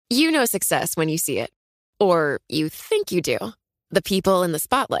You know success when you see it. Or you think you do. The people in the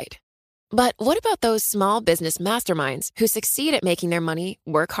spotlight. But what about those small business masterminds who succeed at making their money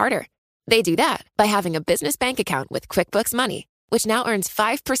work harder? They do that by having a business bank account with QuickBooks Money, which now earns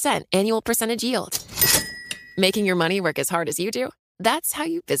 5% annual percentage yield. Making your money work as hard as you do? That's how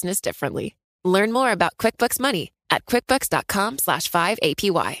you business differently. Learn more about QuickBooks Money at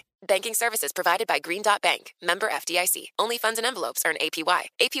quickbooks.com/5APY. Banking services provided by Green Dot Bank. Member FDIC. Only funds and envelopes earn APY.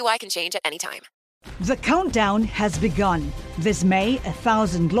 APY can change at any time. The countdown has begun. This May,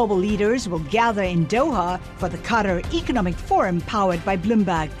 1,000 global leaders will gather in Doha for the Qatar Economic Forum powered by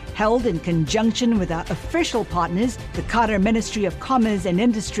Bloomberg, held in conjunction with our official partners, the Qatar Ministry of Commerce and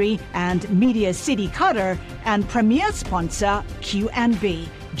Industry and Media City Qatar, and premier sponsor QNB.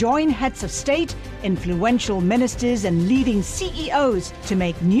 Join heads of state, influential ministers, and leading CEOs to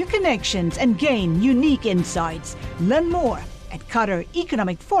make new connections and gain unique insights. Learn more at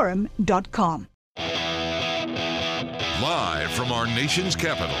QatarEconomicForum.com. Live from our nation's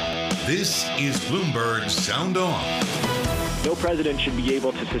capital, this is Bloomberg Sound Off. No president should be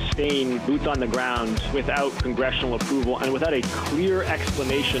able to sustain boots on the ground without congressional approval and without a clear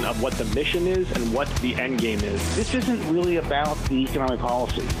explanation of what the mission is and what the end game is. This isn't really about the economic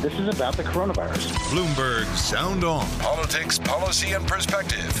policy. This is about the coronavirus. Bloomberg Sound On. Politics, policy, and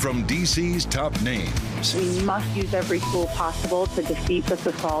perspective from D.C.'s top names. We must use every tool possible to defeat this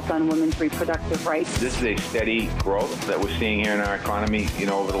assault on women's reproductive rights. This is a steady growth that we're seeing here in our economy,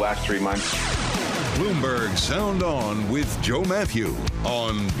 over the last 3 months. Bloomberg Sound On with Joe Matthew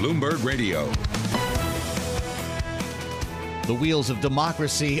on Bloomberg Radio. The wheels of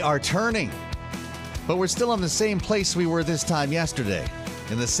democracy are turning, but we're still in the same place we were this time yesterday,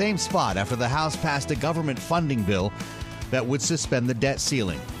 in the same spot after the House passed a government funding bill that would suspend the debt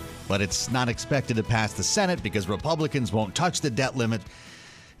ceiling. But it's not expected to pass the Senate because Republicans won't touch the debt limit.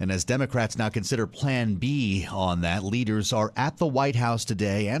 And as Democrats now consider Plan B on that, leaders are at the White House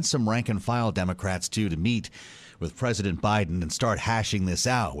today, and some rank-and-file Democrats, too, to meet with President Biden and start hashing this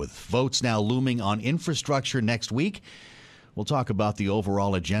out, with votes now looming on infrastructure next week. We'll talk about the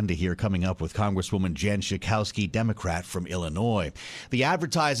overall agenda here coming up with Congresswoman Jen Schakowsky, Democrat from Illinois. The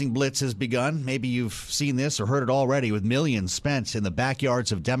advertising blitz has begun. Maybe you've seen this or heard it already, with millions spent in the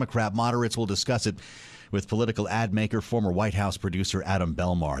backyards of Democrat moderates. We'll discuss it with political ad maker, former White House producer Adam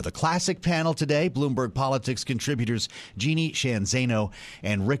Belmar. The classic panel today, Bloomberg Politics contributors Jeannie Sheehan Zaino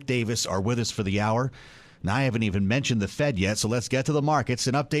and Rick Davis are with us for the hour. Now, I haven't even mentioned the Fed yet, so let's get to the markets.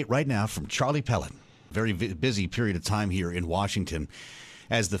 An update right now from Charlie Pellet. Very busy period of time here in Washington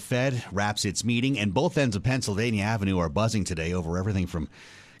as the Fed wraps its meeting, and both ends of Pennsylvania Avenue are buzzing today over everything from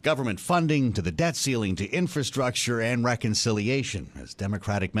government funding to the debt ceiling to infrastructure and reconciliation, as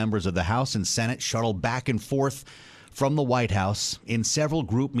Democratic members of the House and Senate shuttle back and forth from the White House in several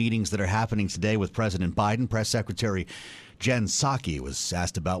group meetings that are happening today with President Biden. Press Secretary Jen Psaki was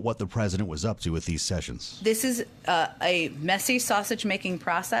asked about what the president was up to with these sessions. This is a messy sausage-making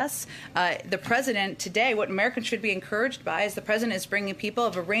process. The president today, what Americans should be encouraged by is the president is bringing people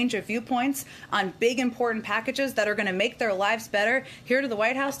of a range of viewpoints on big, important packages that are going to make their lives better here to the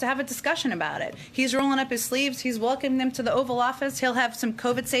White House to have a discussion about it. He's rolling up his sleeves. He's welcoming them to the Oval Office. He'll have some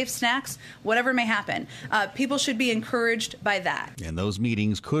COVID-safe snacks, whatever may happen. People should be encouraged by that. And those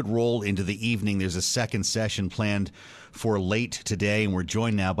meetings could roll into the evening. There's a second session planned for late today, and we're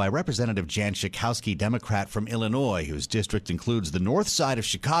joined now by Representative Jen Schakowsky, Democrat from Illinois, whose district includes the north side of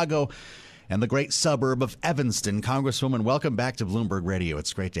Chicago and the great suburb of Evanston. Congresswoman, welcome back to Bloomberg Radio.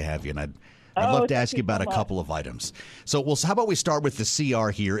 It's great to have you, and I'd love to ask you about a couple of items. So, how about we start with the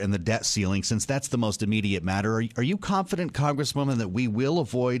CR here and the debt ceiling, since that's the most immediate matter. Are you confident, Congresswoman, that we will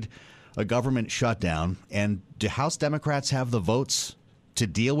avoid a government shutdown, and do House Democrats have the votes to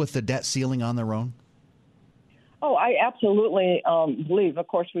deal with the debt ceiling on their own? Oh, I absolutely believe. Of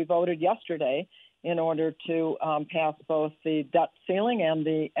course, we voted yesterday in order to pass both the debt ceiling and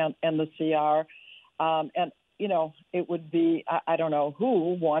the CR. And it would be I don't know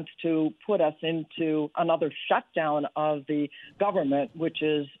who wants to put us into another shutdown of the government, which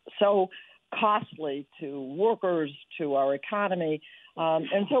is so costly to workers, to our economy.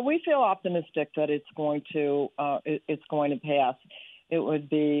 And so we feel optimistic that it's going to pass. It would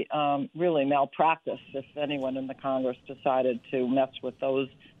be really malpractice if anyone in the Congress decided to mess with those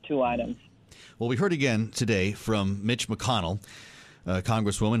two items. Well, we heard again today from Mitch McConnell,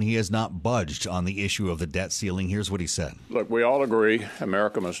 Congresswoman. He has not budged on the issue of the debt ceiling. Here's what he said. Look, we all agree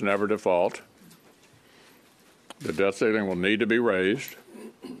America must never default. The debt ceiling will need to be raised.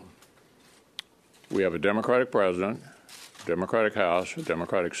 We have a Democratic president, Democratic House, a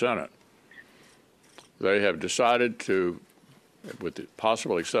Democratic Senate. They have decided to with the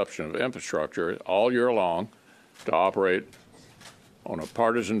possible exception of infrastructure, all year long to operate on a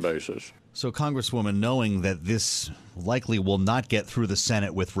partisan basis. So, Congresswoman, knowing that this likely will not get through the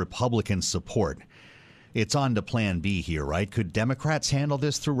Senate with Republican support, it's on to Plan B here, right? Could Democrats handle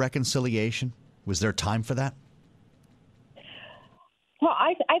this through reconciliation? Was there time for that? Well,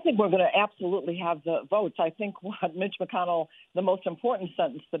 I think we're going to absolutely have the votes. I think what Mitch McConnell, the most important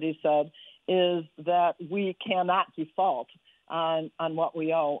sentence that he said, is that we cannot default on what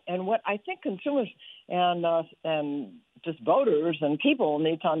we owe. And what I think consumers and just voters and people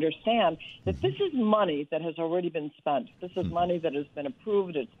need to understand that this is money that has already been spent. This is money that has been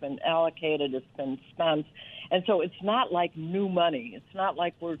approved, it's been allocated, it's been spent. And so it's not like new money. It's not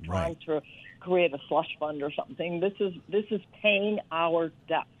like we're trying to create a slush fund or something. This is paying our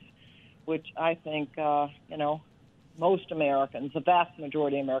debts, which I think most Americans, the vast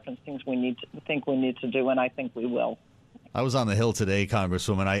majority of Americans, think we need to do, and I think we will. I was on the Hill today,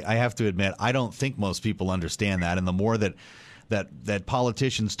 Congresswoman. I have to admit, I don't think most people understand that. And the more that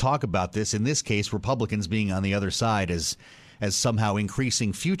politicians talk about this, in this case, Republicans being on the other side as somehow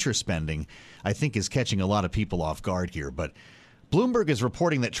increasing future spending, I think is catching a lot of people off guard here. But Bloomberg is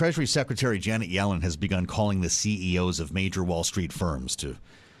reporting that Treasury Secretary Janet Yellen has begun calling the CEOs of major Wall Street firms to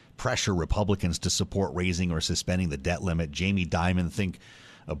pressure Republicans to support raising or suspending the debt limit. Jamie Dimon, think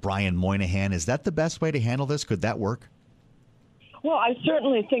Brian Moynihan. Is that the best way to handle this? Could that work? Well, I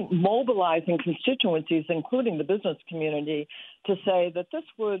certainly think mobilizing constituencies, including the business community, to say that this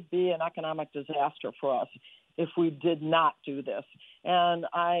would be an economic disaster for us if we did not do this. And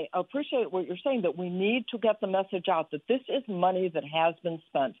I appreciate what you're saying, that we need to get the message out that this is money that has been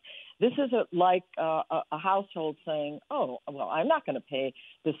spent. This isn't like a household saying, oh, well, I'm not going to pay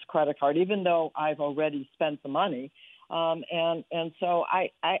this credit card, even though I've already spent the money. And so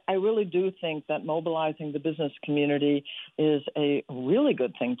I really do think that mobilizing the business community is a really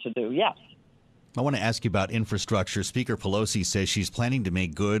good thing to do, yes. I want to ask you about infrastructure. Speaker Pelosi says she's planning to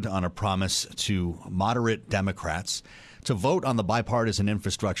make good on a promise to moderate Democrats to vote on the bipartisan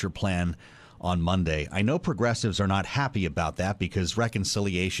infrastructure plan on Monday. I know progressives are not happy about that because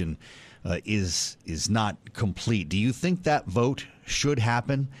reconciliation is not complete. Do you think that vote should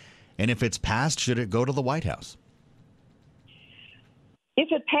happen? And if it's passed, should it go to the White House? If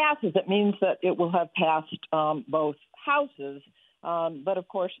it passes, it means that it will have passed both houses. But, of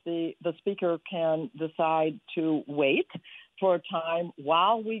course, the speaker can decide to wait for a time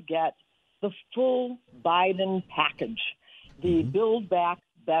while we get the full Biden package, the Build Back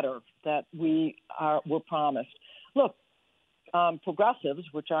Better that we're promised. Look, progressives,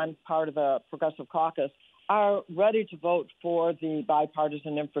 which I'm part of the Progressive Caucus, are ready to vote for the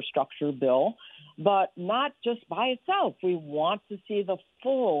bipartisan infrastructure bill, but not just by itself. We want to see the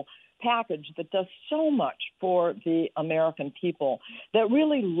full package that does so much for the American people, that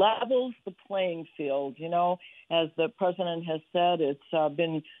really levels the playing field. You know, as the president has said, it's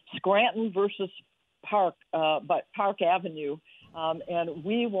been Scranton versus Park Avenue, and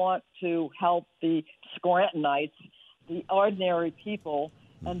we want to help the Scrantonites, the ordinary people,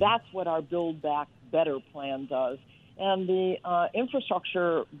 and that's what our Build Back Better plan does. And the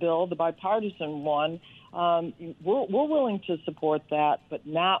infrastructure bill, the bipartisan one, we're willing to support that, but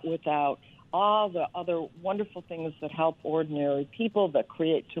not without all the other wonderful things that help ordinary people, that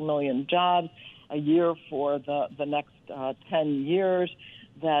create 2 million jobs a year for the next 10 years,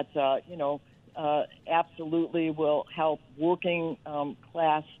 that, absolutely will help working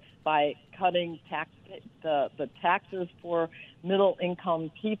class by cutting the taxes for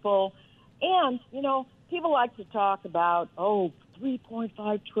middle-income people. And, people like to talk about,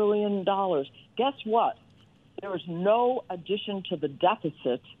 $3.5 trillion. Guess what? There is no addition to the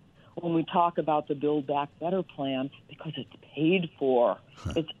deficit when we talk about the Build Back Better plan because it's paid for.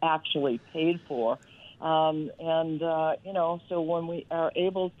 It's actually paid for. So when we are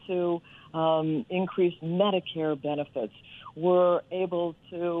able to increase Medicare benefits, we're able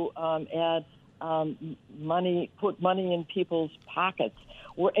to add put money in people's pockets.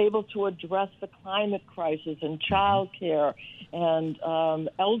 We're able to address the climate crisis and child care and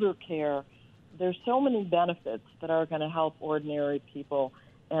elder care. There's so many benefits that are going to help ordinary people.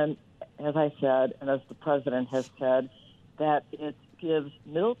 And as I said, and as the president has said, that it gives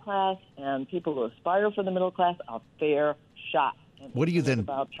middle class and people who aspire for the middle class a fair shot. What do you then?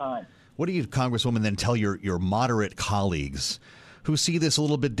 About time. What do you, Congresswoman, then tell your moderate colleagues who see this a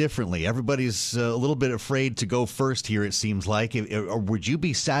little bit differently? Everybody's a little bit afraid to go first here, it seems like. Or would you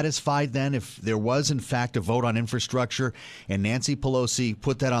be satisfied then if there was, in fact, a vote on infrastructure and Nancy Pelosi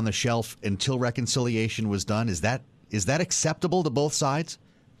put that on the shelf until reconciliation was done? Is that acceptable to both sides?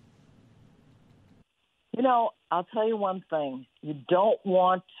 I'll tell you one thing. You don't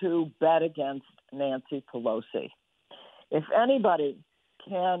want to bet against Nancy Pelosi. If anybody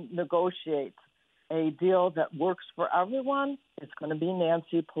can negotiate a deal that works for everyone, it's going to be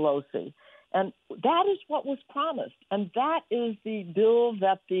Nancy Pelosi. And that is what was promised. And that is the bill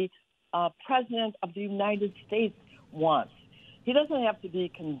that the President of the United States wants. He doesn't have to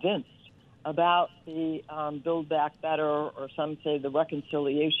be convinced about the Build Back Better, or some say the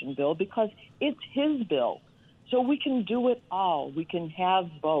reconciliation bill, because it's his bill. So we can do it all. We can have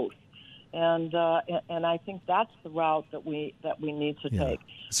both. And I think that's the route that we need to take.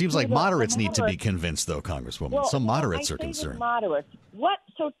 Seems like moderates need to be convinced, though, Congresswoman. Well, some moderates I are concerned. Moderates. What?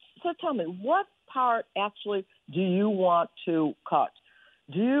 So tell me, what part actually do you want to cut?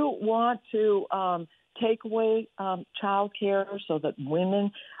 Do you want to take away child care so that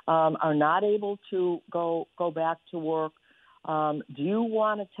women are not able to go back to work? Do you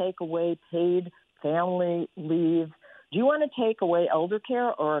want to take away paid family leave? Do you want to take away elder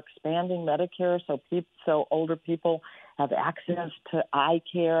care or expanding Medicare so older people have access to eye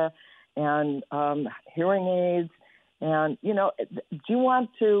care and hearing aids? And, do you want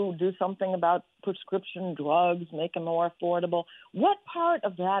to do something about prescription drugs, make them more affordable? What part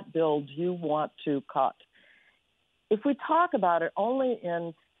of that bill do you want to cut? If we talk about it only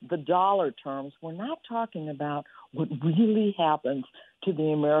in the dollar terms, we're not talking about what really happens to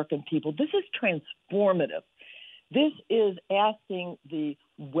the American people. This is transformative. This is asking the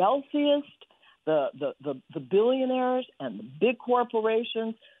wealthiest, the billionaires and the big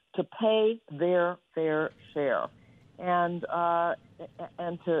corporations to pay their fair share, and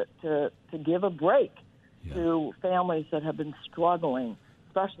to give a break to families that have been struggling,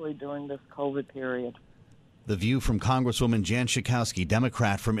 especially during this COVID period. The View from Congresswoman Jan Schakowsky,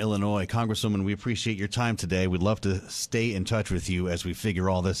 Democrat from Illinois. Congresswoman, we appreciate your time today. We'd love to stay in touch with you as we figure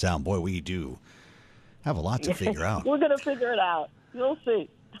all this out. Boy, we do have a lot to figure out. We're going to figure it out. You'll see.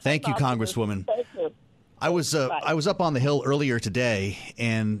 Thank you, Congresswoman. Thank you. I was up on the Hill earlier today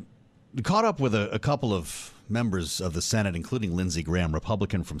and caught up with a couple of members of the Senate, including Lindsey Graham,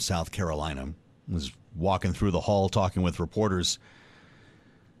 Republican from South Carolina. Was walking through the hall, talking with reporters,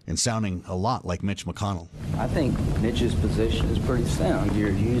 and sounding a lot like Mitch McConnell. I think Mitch's position is pretty sound. You're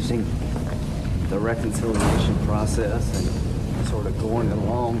using the reconciliation process and sort of going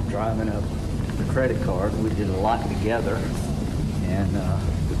along, driving up the credit card. We did a lot together, and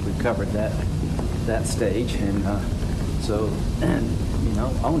we covered that stage, and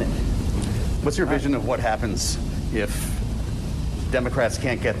own it. What's your vision of what happens if Democrats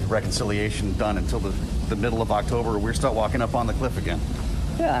can't get the reconciliation done until the middle of October? We're still walking up on the cliff again.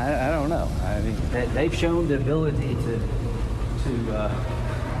 Yeah, I don't know. I mean, they've shown the ability to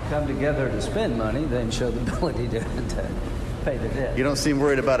come together to spend money, then show the ability to pay the debt. You don't seem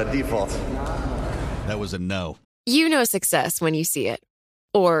worried about a default. That was a no. You know success when you see it.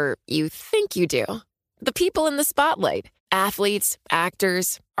 Or you think you do. The people in the spotlight. Athletes,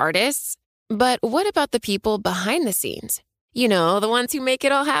 actors, artists. But what about the people behind the scenes? You know, the ones who make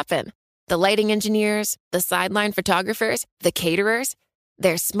it all happen. The lighting engineers, the sideline photographers, the caterers.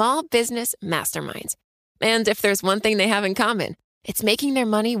 They're small business masterminds. And if there's one thing they have in common, it's making their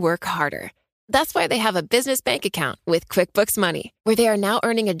money work harder. That's why they have a business bank account with QuickBooks Money, where they are now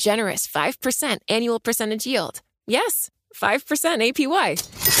earning a generous 5% annual percentage yield. Yes, 5%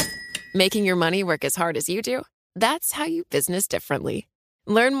 APY. Making your money work as hard as you do? That's how you business differently.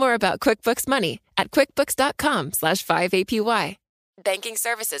 Learn more about QuickBooks Money at quickbooks.com/5APY. Banking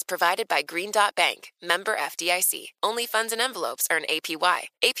services provided by Green Dot Bank, member FDIC. Only funds and envelopes earn APY.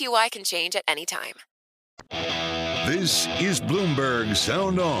 APY can change at any time. This is Bloomberg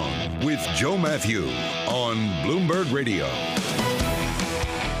Sound On with Joe Matthew on Bloomberg Radio.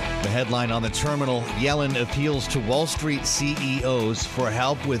 The headline on the terminal, Yellen appeals to Wall Street CEOs for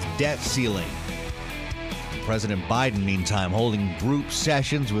help with debt ceiling. President Biden, meantime, holding group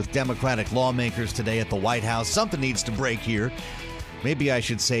sessions with Democratic lawmakers today at the White House. Something needs to break here. Maybe I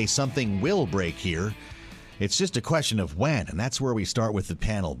should say something will break here. It's just a question of when, and that's where we start with the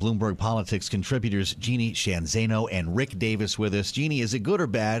panel. Bloomberg Politics contributors Jeannie Sheehan Zaino and Rick Davis with us. Jeannie, is it good or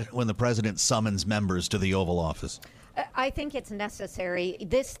bad when the president summons members to the Oval Office? I think it's necessary.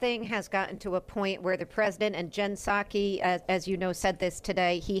 This thing has gotten to a point where the president, and Jen Psaki, as you know, said this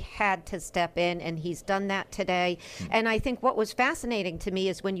today, he had to step in, and he's done that today. And I think what was fascinating to me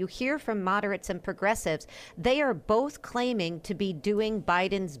is when you hear from moderates and progressives, they are both claiming to be doing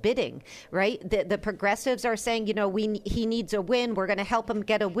Biden's bidding, right? The progressives are saying, he needs a win. We're going to help him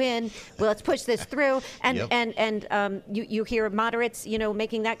get a win. Well, let's push this through. And you hear moderates,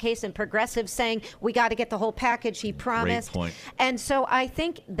 making that case, and progressives saying, we got to get the whole package. He promised. Great point. And so I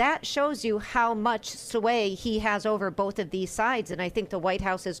think that shows you how much sway he has over both of these sides. And I think the White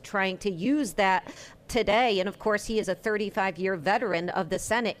House is trying to use that today. And of course, he is a 35-year veteran of the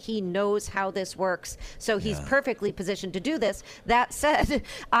Senate. He knows how this works. So he's perfectly positioned to do this. That said,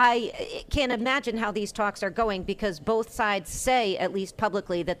 I can't imagine how these talks are going because both sides say, at least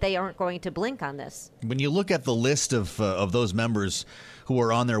publicly, that they aren't going to blink on this. When you look at the list of those members who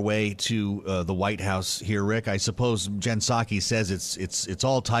are on their way to the White House here, Rick, I suppose Jen Psaki says it's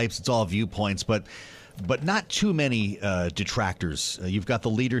all types, it's all viewpoints, but not too many detractors. You've got the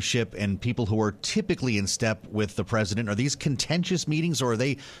leadership and people who are typically in step with the president. Are these contentious meetings, or are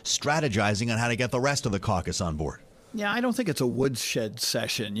they strategizing on how to get the rest of the caucus on board? Yeah, I don't think it's a woodshed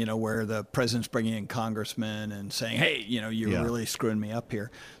session, where the president's bringing in congressmen and saying, hey, you're really screwing me up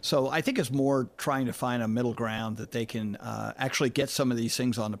here. So I think it's more trying to find a middle ground that they can actually get some of these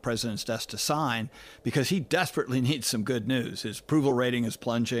things on the president's desk to sign, because he desperately needs some good news. His approval rating is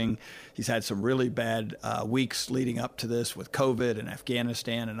plunging. He's had some really bad weeks leading up to this with COVID and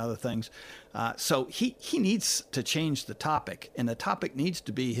Afghanistan and other things. So he needs to change the topic, and the topic needs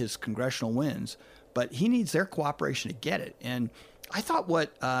to be his congressional wins. But he needs their cooperation to get it. And I thought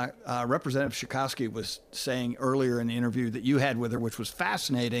what Representative Schakowsky was saying earlier in the interview that you had with her, which was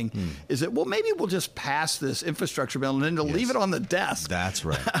fascinating, is that, well, maybe we'll just pass this infrastructure bill and then to leave it on the desk. That's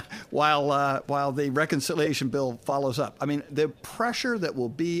right. while the reconciliation bill follows up. I mean, the pressure that will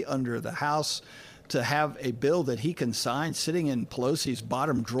be under the House to have a bill that he can sign sitting in Pelosi's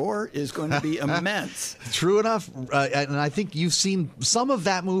bottom drawer is going to be immense. True enough. And I think you've seen some of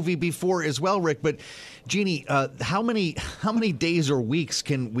that movie before as well, Rick. But, Jeannie, how many days or weeks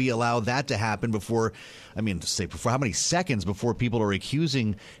can we allow that to happen before how many seconds before people are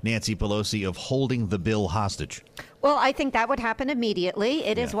accusing Nancy Pelosi of holding the bill hostage? Well, I think that would happen immediately.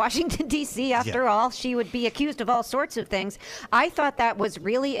 It is Washington, D.C. After all. She would be accused of all sorts of things. I thought that was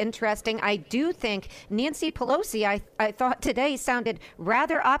really interesting. I do think Nancy Pelosi, I thought today, sounded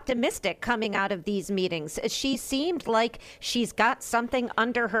rather optimistic coming out of these meetings. She seemed like she's got something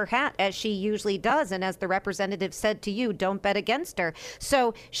under her hat, as she usually does. And as the representative said to you, don't bet against her.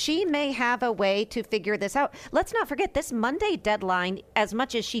 So she may have a way to figure this out. Let's not forget this Monday deadline, as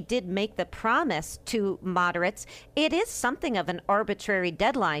much as she did make the promise to moderates, it is something of an arbitrary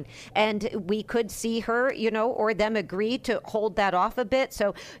deadline. And we could see her, or them agree to hold that off a bit.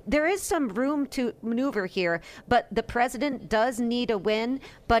 So there is some room to maneuver here. But the president does need a win.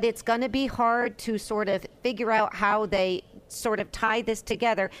 But it's going to be hard to sort of figure out how they sort of tie this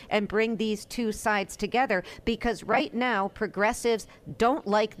together and bring these two sides together, because right now progressives don't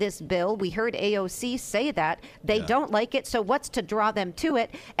like this bill. We heard AOC say that. They don't like it, so what's to draw them to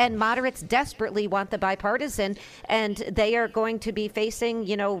it? And moderates desperately want the bipartisan, and they are going to be facing,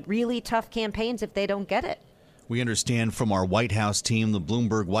 really tough campaigns if they don't get it. We understand from our White House team, the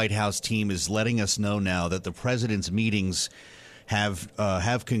Bloomberg White House team is letting us know now that the president's meetings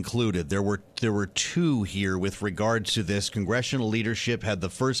have concluded. There were two here with regard to this. Congressional leadership had the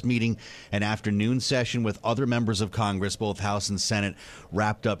first meeting, an afternoon session with other members of Congress, both House and Senate,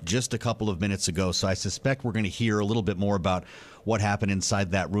 wrapped up just a couple of minutes ago. So I suspect we're going to hear a little bit more about what happened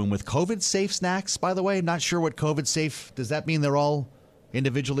inside that room with COVID-safe snacks, by the way. Not sure what COVID-safe, does that mean they're all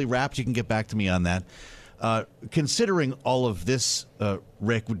individually wrapped? You can get back to me on that. Considering all of this,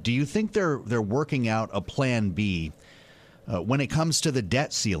 Rick, do you think they're working out a plan B when it comes to the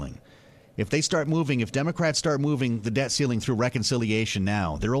debt ceiling? If Democrats start moving the debt ceiling through reconciliation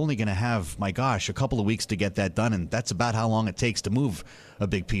now, they're only going to have, a couple of weeks to get that done. And that's about how long it takes to move a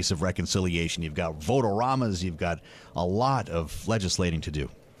big piece of reconciliation. You've got vote-a-ramas, you've got a lot of legislating to do.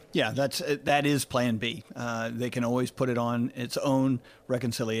 Yeah, that is Plan B. They can always put it on its own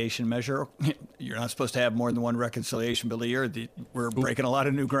reconciliation measure. You're not supposed to have more than one reconciliation bill a year. We're breaking a lot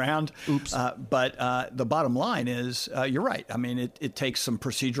of new ground. Oops. But the bottom line is, you're right. I mean, it takes some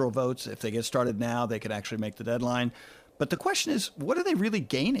procedural votes. If they get started now, they could actually make the deadline. But the question is, what are they really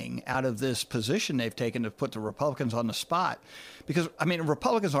gaining out of this position they've taken to put the Republicans on the spot? Because,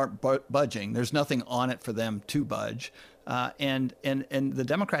 Republicans aren't budging. There's nothing on it for them to budge. And the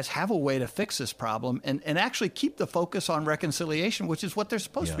Democrats have a way to fix this problem and actually keep the focus on reconciliation, which is what they're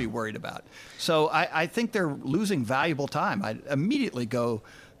supposed to be worried about. So I think they're losing valuable time. I'd immediately go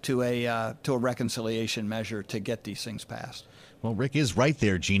to a reconciliation measure to get these things passed. Well, Rick is right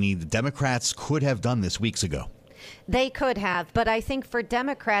there, Jeannie. The Democrats could have done this weeks ago. They could have, but I think for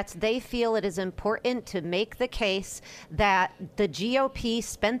Democrats, they feel it is important to make the case that the GOP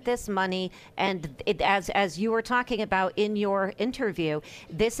spent this money, and as you were talking about in your interview,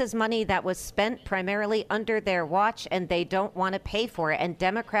 this is money that was spent primarily under their watch, and they don't want to pay for it, and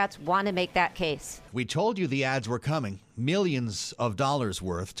Democrats want to make that case. We told you the ads were coming, millions of dollars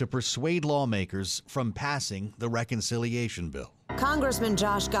worth, to persuade lawmakers from passing the reconciliation bill. Congressman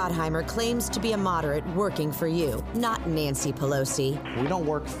Josh Gottheimer claims to be a moderate working for you, not Nancy Pelosi. We don't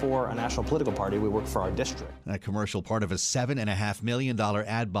work for a national political party. We work for our district. A commercial part of a $7.5 million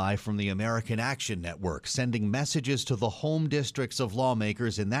ad buy from the American Action Network, sending messages to the home districts of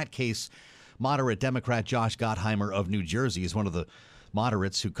lawmakers. In that case, moderate Democrat Josh Gottheimer of New Jersey is one of the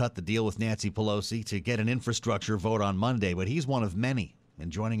moderates who cut the deal with Nancy Pelosi to get an infrastructure vote on Monday, but he's one of many. And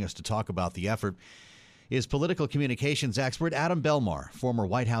joining us to talk about the effort is political communications expert Adam Belmar, former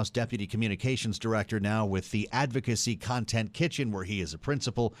White House Deputy Communications Director, now with the Advocacy Content Kitchen, where he is a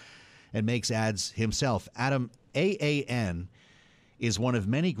principal and makes ads himself. Adam, AAN is one of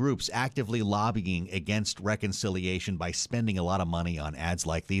many groups actively lobbying against reconciliation by spending a lot of money on ads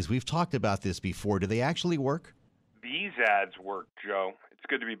like these. We've talked about this before. Do they actually work? These ads work, Joe. It's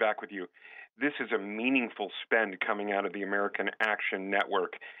good to be back with you. This is a meaningful spend coming out of the American Action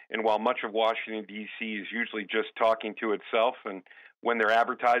Network. And while much of Washington, D.C. is usually just talking to itself, and when they're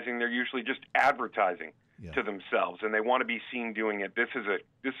advertising, they're usually just advertising to themselves, and they want to be seen doing it. This is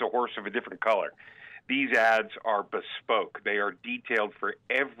a horse of a different color. These ads are bespoke. They are detailed for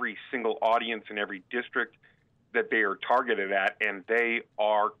every single audience in every district that they are targeted at, and they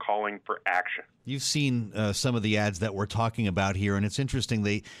are calling for action. You've seen some of the ads that we're talking about here, and it's interesting.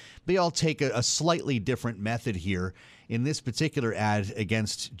 They all take a slightly different method here. In this particular ad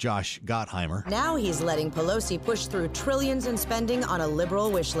against Josh Gottheimer, now he's letting Pelosi push through trillions in spending on a liberal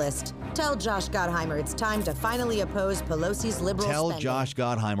wish list. Tell Josh Gottheimer it's time to finally oppose Pelosi's liberal spending. Josh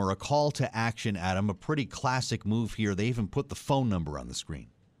Gottheimer a call to action, Adam, a pretty classic move here. They even put the phone number on the screen.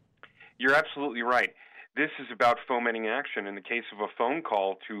 You're absolutely right. This is about fomenting action. In the case of a phone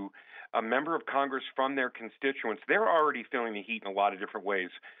call to a member of Congress from their constituents, they're already feeling the heat in a lot of different ways.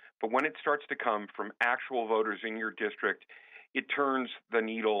 But when it starts to come from actual voters in your district, it turns the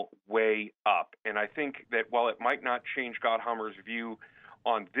needle way up. And I think that while it might not change Gottheimer's view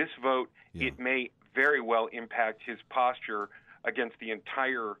on this vote, it may very well impact his posture against the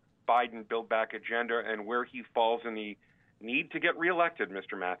entire Biden Build Back agenda and where he falls in the need to get reelected,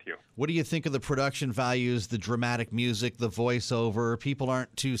 Mr. Matthew. What do you think of the production values, the dramatic music, the voiceover? People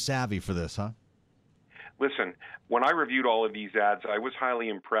aren't too savvy for this, huh? Listen, when I reviewed all of these ads, I was highly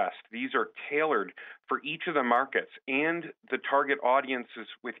impressed. These are tailored for each of the markets and the target audiences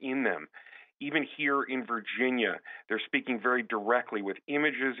within them. Even here in Virginia, they're speaking very directly with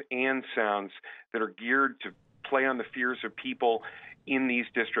images and sounds that are geared to play on the fears of people in these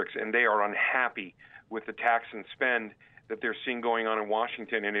districts, and they are unhappy with the tax and spend that they're seeing going on in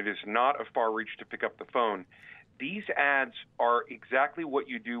Washington, and it is not a far reach to pick up the phone. These ads are exactly what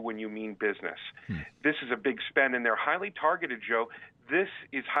you do when you mean business. This is a big spend, and they're highly targeted, Joe. This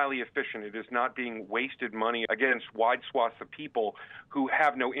is highly efficient. It is not being wasted money against wide swaths of people who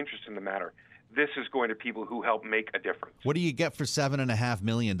have no interest in the matter. This is going to people who help make a difference. What do you get for $7.5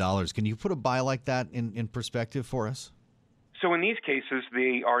 million? Can you put a buy like that in perspective for us? So in these cases,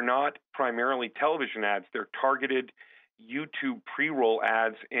 they are not primarily television ads. They're targeted YouTube pre-roll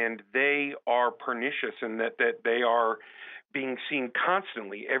ads, and they are pernicious in that they are being seen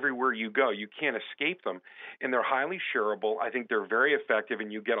constantly everywhere you go. You can't escape them, and they're highly shareable. I think they're very effective,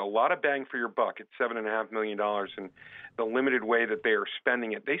 and you get a lot of bang for your buck at $7.5 million in the limited way that they are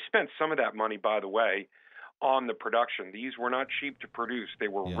spending it. They spent some of that money, by the way, on the production. These were not cheap to produce. They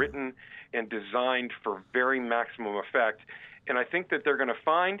were written and designed for very maximum effect, and I think that they're going to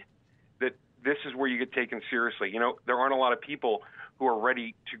find that this is where you get taken seriously. You know, there aren't a lot of people who are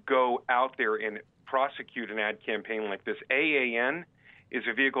ready to go out there and prosecute an ad campaign like this. AAN is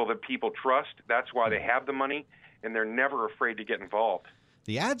a vehicle that people trust. That's why they have the money, and they're never afraid to get involved.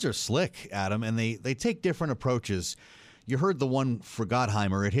 The ads are slick, Adam, and they take different approaches. You heard the one for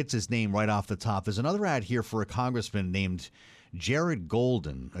Gottheimer. It hits his name right off the top. There's another ad here for a congressman named Jared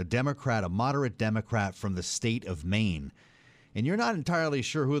Golden, a Democrat, a moderate Democrat from the state of Maine. And you're not entirely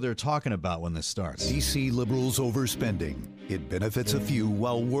sure who they're talking about when this starts. D.C. liberals overspending. It benefits a few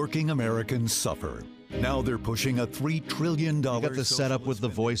while working Americans suffer. Now they're pushing a $3 trillion. You got the setup with the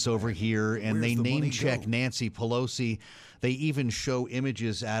voiceover here, and they name check Nancy Pelosi. They even show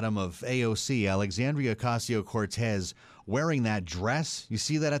images, Adam, of AOC, Alexandria Ocasio-Cortez, wearing that dress. You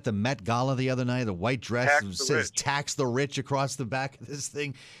see that at the Met Gala the other night? The white dress says "Tax the Rich" across the back of this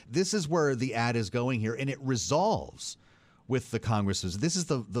thing. This is where the ad is going here, and it resolves with the Congresses. This is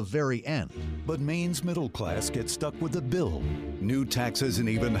the very end. But Maine's middle class gets stuck with a bill. New taxes and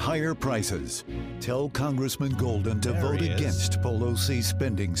even higher prices. Tell Congressman Golden to vote against Pelosi's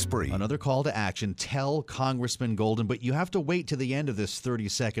spending spree. Another call to action. Tell Congressman Golden, but you have to wait to the end of this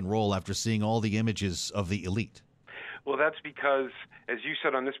 30-second roll after seeing all the images of the elite. Well, that's because, as you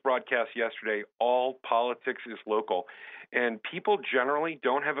said on this broadcast yesterday, all politics is local. And people generally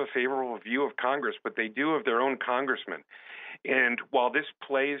don't have a favorable view of Congress, but they do of their own congressman. And while this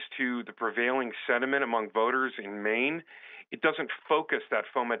plays to the prevailing sentiment among voters in Maine, it doesn't focus that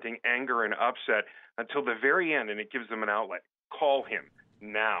fomenting anger and upset until the very end, and it gives them an outlet. Call him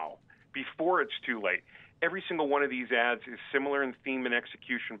now, before it's too late. Every single one of these ads is similar in theme and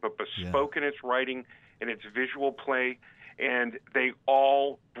execution, but bespoke in its writing and its visual play, and they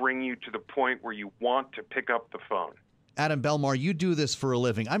all bring you to the point where you want to pick up the phone. Adam Belmar, you do this for a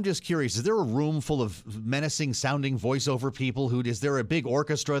living. I'm just curious, is there a room full of menacing-sounding voiceover people? Is there a big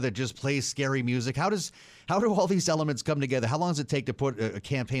orchestra that just plays scary music? How do all these elements come together? How long does it take to put a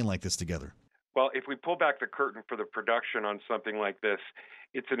campaign like this together? Well, if we pull back the curtain for the production on something like this,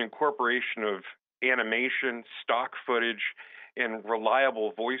 it's an incorporation of animation, stock footage, and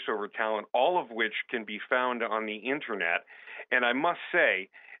reliable voiceover talent, all of which can be found on the internet. And I must say,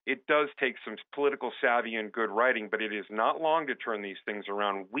 it does take some political savvy and good writing, but it is not long to turn these things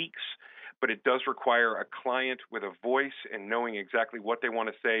around, weeks. But it does require a client with a voice and knowing exactly what they want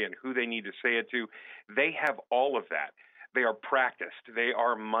to say and who they need to say it to. They have all of that. They are practiced, they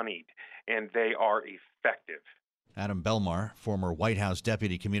are moneyed, and they are effective. Adam Belmar, former White House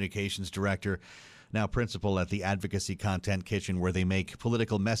Deputy Communications Director, now principal at the Advocacy Content Kitchen, where they make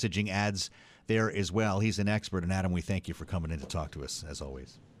political messaging ads there as well. He's an expert. And Adam, we thank you for coming in to talk to us, as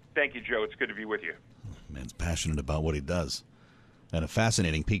always. Thank you, Joe. It's good to be with you. Man's passionate about what he does. And a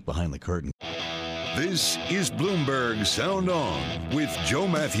fascinating peek behind the curtain. This is Bloomberg Sound On with Joe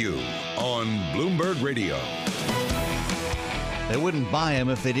Matthew on Bloomberg Radio. They wouldn't buy him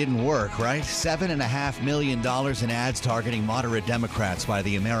if they didn't work, right? $7.5 million in ads targeting moderate Democrats by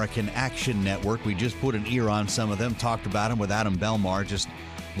the American Action Network. We just put an ear on some of them, talked about them with Adam Belmar. Just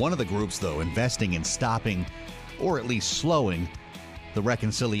one of the groups, though, investing in stopping or at least slowing the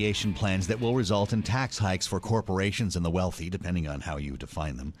reconciliation plans that will result in tax hikes for corporations and the wealthy, depending on how you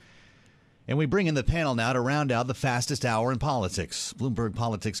define them. And we bring in the panel now to round out the fastest hour in politics. Bloomberg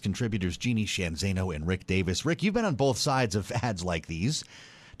Politics contributors Jeannie Sheehan Zaino and Rick Davis. Rick, you've been on both sides of ads like these.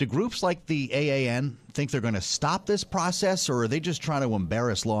 Do groups like the AAN think they're going to stop this process, or are they just trying to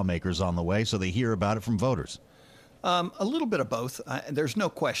embarrass lawmakers on the way so they hear about it from voters? A little bit of both. There's no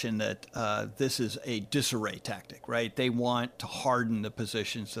question that this is a disarray tactic, right? They want to harden the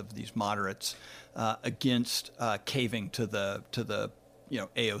positions of these moderates against caving to the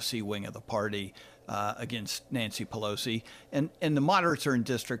AOC wing of the party against Nancy Pelosi. And the moderates are in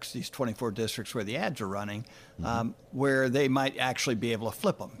districts, these 24 districts where the ads are running, where they might actually be able to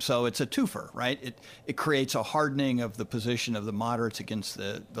flip them. So it's a twofer, right? It creates a hardening of the position of the moderates against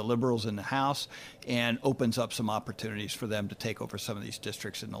the liberals in the House and opens up some opportunities for them to take over some of these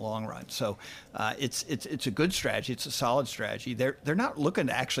districts in the long run. So it's a good strategy. It's a solid strategy. They're not looking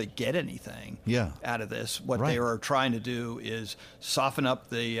to actually get anything out of this. What they are trying to do is soften up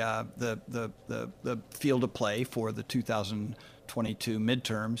the field of play for the 2022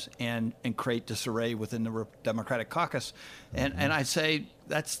 midterms and create disarray within the Democratic caucus. And I'd say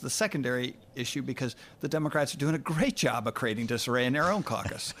that's the secondary issue because the Democrats are doing a great job of creating disarray in their own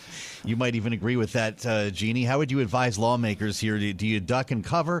caucus. You might even agree with that, Jeannie. How would you advise lawmakers here? Do you duck and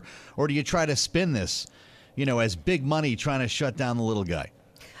cover, or do you try to spin this, as big money trying to shut down the little guy?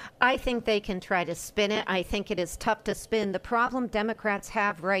 I think they can try to spin it. I think it is tough to spin. The problem Democrats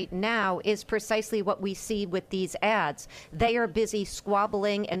have right now is precisely what we see with these ads. They are busy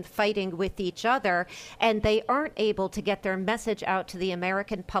squabbling and fighting with each other, and they aren't able to get their message out to the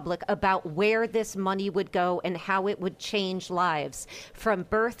American public about where this money would go and how it would change lives. From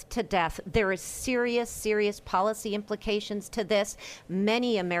birth to death, there is serious policy implications to this.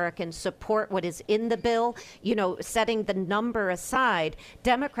 Many Americans support what is in the bill. Setting the number aside,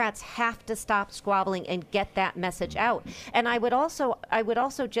 Democrats Democrats have to stop squabbling and get that message out. And I would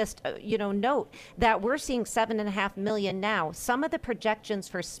also just note that we're seeing 7.5 million now. Some of the projections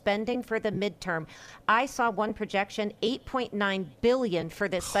for spending for the midterm, I saw one projection, 8.9 billion for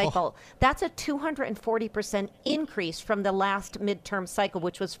this cycle. That's a 240% increase from the last midterm cycle,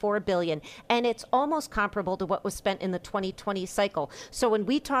 which was 4 billion, and it's almost comparable to what was spent in the 2020 cycle. So when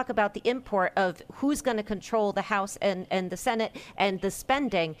we talk about the import of who's going to control the House and the Senate, and the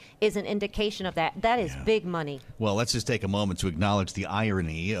spending is an indication of that. That is big money. Well, let's just take a moment to acknowledge the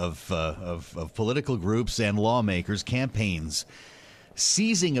irony of political groups and lawmakers, campaigns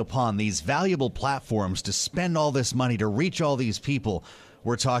seizing upon these valuable platforms to spend all this money to reach all these people.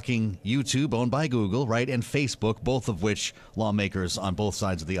 We're talking YouTube, owned by Google, right, and Facebook, both of which lawmakers on both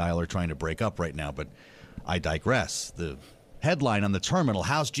sides of the aisle are trying to break up right now. But I digress. The headline on the terminal,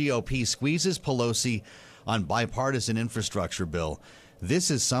 House GOP squeezes Pelosi on bipartisan infrastructure bill.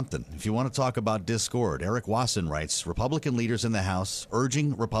 This is something. If you want to talk about discord, Eric Wasson writes, Republican leaders in the House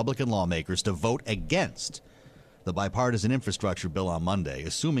urging Republican lawmakers to vote against the bipartisan infrastructure bill on Monday,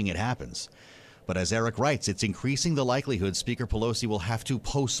 assuming it happens. But as Eric writes, it's increasing the likelihood Speaker Pelosi will have to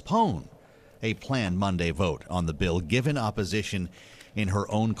postpone a planned Monday vote on the bill, given opposition in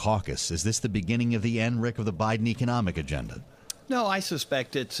her own caucus. Is this the beginning of the end, Rick, of the Biden economic agenda? No, I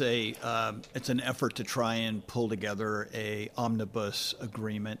suspect it's an effort to try and pull together a omnibus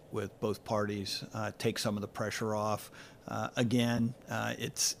agreement with both parties, take some of the pressure off.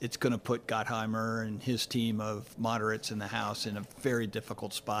 It's going to put Gottheimer and his team of moderates in the House in a very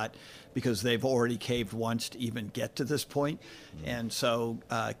difficult spot because they've already caved once to even get to this point. And so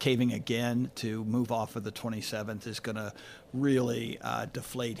caving again to move off of the 27th is going to really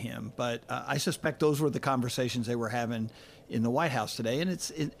deflate him. But I suspect those were the conversations they were having in the White House today.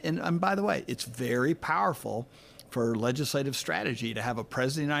 And by the way, it's very powerful for legislative strategy to have a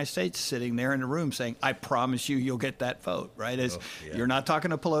president of the United States sitting there in the room saying, I promise you'll get that vote, right? You're not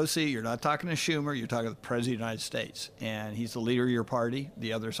talking to Pelosi, you're not talking to Schumer, you're talking to the president of the United States. And he's the leader of your party,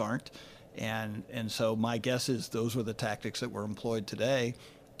 the others aren't. And so my guess is those were the tactics that were employed today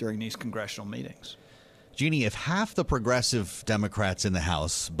during these congressional meetings. Jeannie, if half the progressive Democrats in the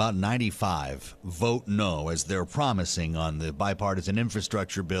House, about 95, vote no, as they're promising on the bipartisan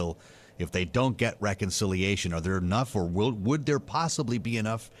infrastructure bill, if they don't get reconciliation, are there enough, or would there possibly be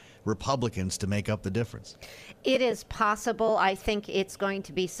enough Republicans to make up the difference? It is possible. I think it's going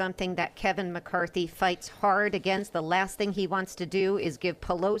to be something that Kevin McCarthy fights hard against. The last thing he wants to do is give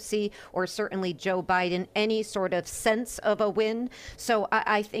Pelosi or certainly Joe Biden any sort of sense of a win. So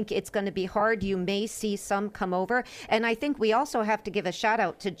I think it's going to be hard. You may see some come over. And I think we also have to give a shout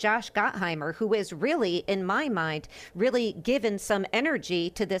out to Josh Gottheimer, who is really, in my mind, really given some energy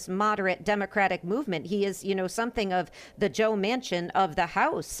to this moderate Democratic movement. He is, something of the Joe Manchin of the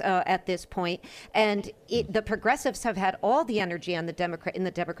House at this point. And the progressives have had all the energy on in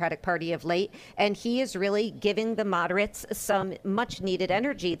the Democratic Party of late, and he is really giving the moderates some much-needed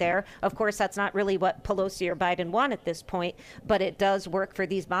energy there. Of course, that's not really what Pelosi or Biden want at this point, but it does work for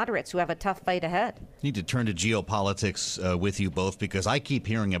these moderates who have a tough fight ahead. Need to turn to geopolitics with you both, because I keep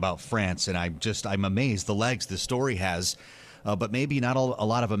hearing about France, and I'm amazed the legs the story has. But maybe not a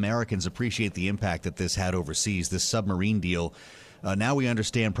lot of Americans appreciate the impact that this had overseas, this submarine deal. Now we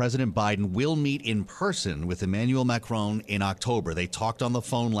understand President Biden will meet in person with Emmanuel Macron in October. They talked on the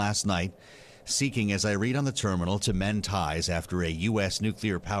phone last night, seeking, as I read on the terminal, to mend ties after a U.S.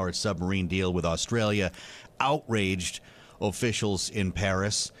 nuclear-powered submarine deal with Australia outraged officials in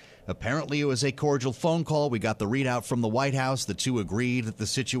Paris. Apparently, it was a cordial phone call. We got the readout from the White House. The two agreed that the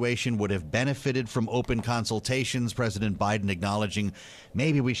situation would have benefited from open consultations. President Biden acknowledging,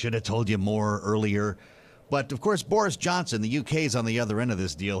 maybe we should have told you more earlier. But, of course, Boris Johnson, the UK's on the other end of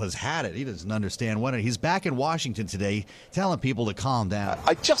this deal, has had it. He doesn't understand what it is. He's back in Washington today telling people to calm down.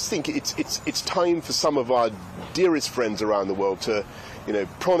 I just think it's time for some of our dearest friends around the world to,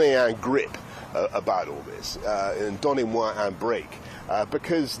 prenez un grip about all this, and donnez-moi un break.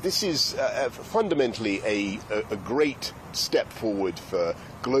 Because this is fundamentally a great step forward for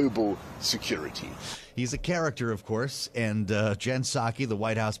global security. He's a character, of course, and Jen Psaki, the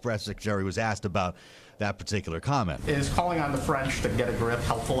White House press secretary, was asked about that particular comment. Is calling on the French to get a grip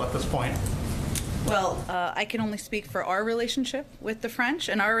helpful at this point? Well, I can only speak for our relationship with the French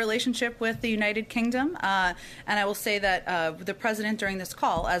and our relationship with the United Kingdom. And I will say that the president during this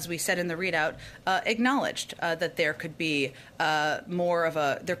call, as we said in the readout, acknowledged that there could be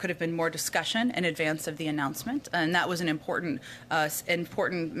there could have been more discussion in advance of the announcement. And that was an important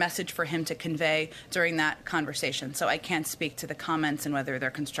message for him to convey during that conversation. So I can't speak to the comments and whether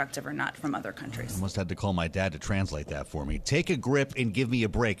they're constructive or not from other countries. I almost had to call my dad to translate that for me. Take a grip and give me a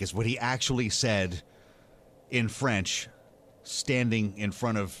break is what he actually said in French, standing in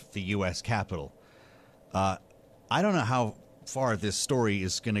front of the U.S. Capitol. I don't know how far this story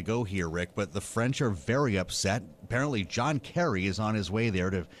is going to go here, Rick, but the French are very upset. Apparently, John Kerry is on his way there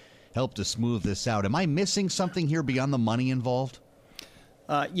to help to smooth this out. Am I missing something here beyond the money involved?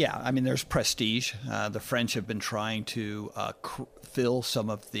 Yeah, I mean, there's prestige. The French have been trying to fill some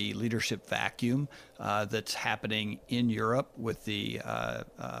of the leadership vacuum that's happening in Europe with the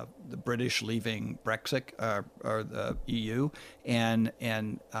British leaving Brexit or the EU, and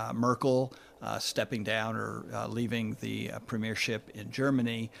Merkel stepping down or leaving the premiership in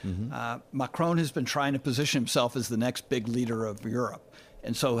Germany. Macron has been trying to position himself as the next big leader of Europe.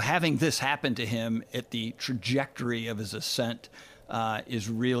 And so having this happen to him at the trajectory of his ascent is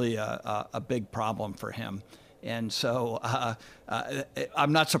really a big problem for him. And so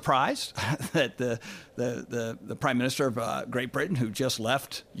I'm not surprised that the Prime Minister of Great Britain, who just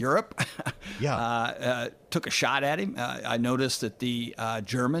left Europe, took a shot at him. I noticed that the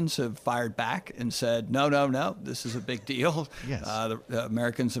Germans have fired back and said, no, this is a big deal. Yes. The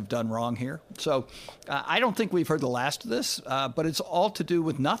Americans have done wrong here. So I don't think we've heard the last of this, but it's all to do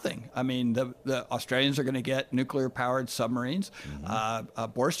with nothing. I mean, the Australians are going to get nuclear-powered submarines.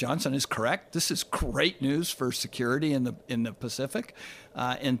 Boris Johnson is correct. This is great news for security in the Pacific,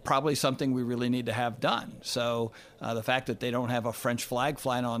 and probably something we really need to have done. So the fact that they don't have a French flag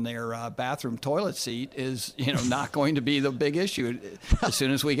flying on their bathroom toilet seat is, not going to be the big issue as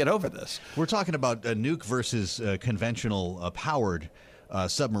soon as we get over this. We're talking about nuke versus conventional powered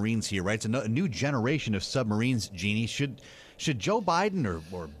submarines here, right? It's a new generation of submarines, Jeannie. Should Joe Biden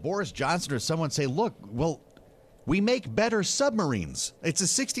or Boris Johnson or someone say, look, well, we make better submarines. It's a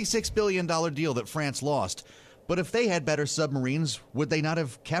 $66 billion deal that France lost. But if they had better submarines, would they not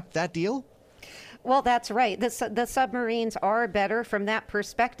have kept that deal? Well, that's right. The submarines are better from that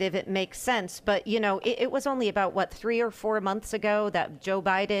perspective. It makes sense. But, it was only about, 3 or 4 months ago that Joe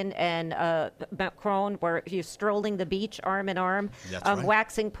Biden and Macron were strolling the beach arm in arm, right.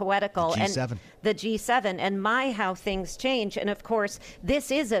 Waxing poetical. The G7. And how things change. And, of course,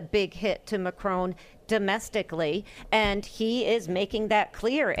 this is a big hit to Macron domestically, and he is making that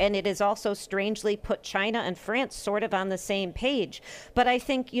clear. And it has also strangely put China and France sort of on the same page. But I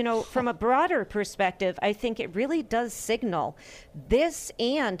think, from a broader perspective, I think it really does signal this,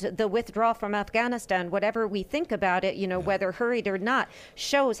 and the withdrawal from Afghanistan, whatever we think about it, whether hurried or not,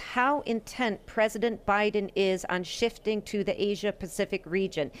 shows how intent President Biden is on shifting to the Asia-Pacific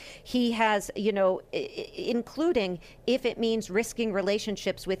region. He has, including if it means risking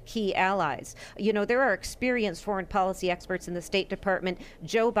relationships with key allies. There are experienced foreign policy experts in the State Department.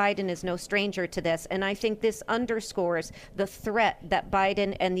 Joe Biden is no stranger to this. And I think this underscores the threat that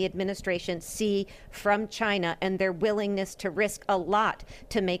Biden and the administration see from China and their willingness to risk a lot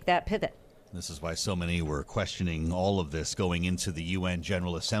to make that pivot. This is why so many were questioning all of this going into the UN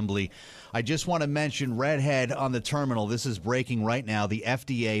General Assembly. I just want to mention Redhead on the terminal. This is breaking right now. The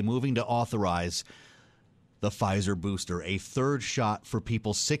FDA moving to authorize the Pfizer booster, a third shot for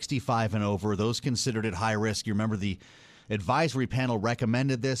people 65 and over, those considered at high risk. You remember the advisory panel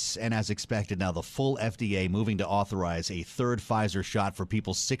recommended this, and as expected, now the full FDA moving to authorize a third Pfizer shot for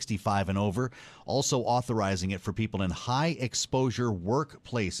people 65 and over, also authorizing it for people in high exposure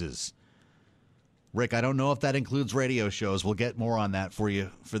workplaces. Rick, I don't know if that includes radio shows. We'll get more on that for you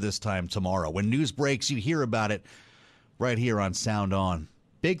for this time tomorrow. When news breaks, you hear about it right here on Sound On.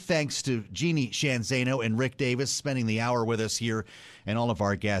 Big thanks to Jeannie Sheehan Zaino and Rick Davis spending the hour with us here, and all of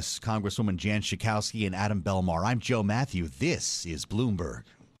our guests, Congresswoman Jan Schakowsky and Adam Belmar. I'm Joe Matthew. This is Bloomberg.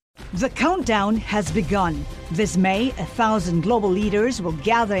 The countdown has begun. This May, 1,000 global leaders will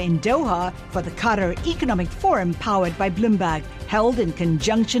gather in Doha for the Qatar Economic Forum powered by Bloomberg, held in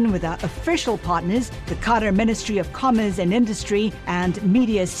conjunction with our official partners, the Qatar Ministry of Commerce and Industry and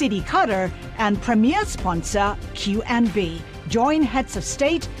Media City Qatar, and premier sponsor QNB. Join heads of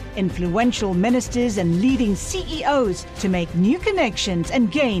state, influential ministers, and leading CEOs to make new connections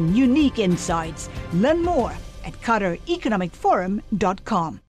and gain unique insights. Learn more at QatarEconomicForum.com.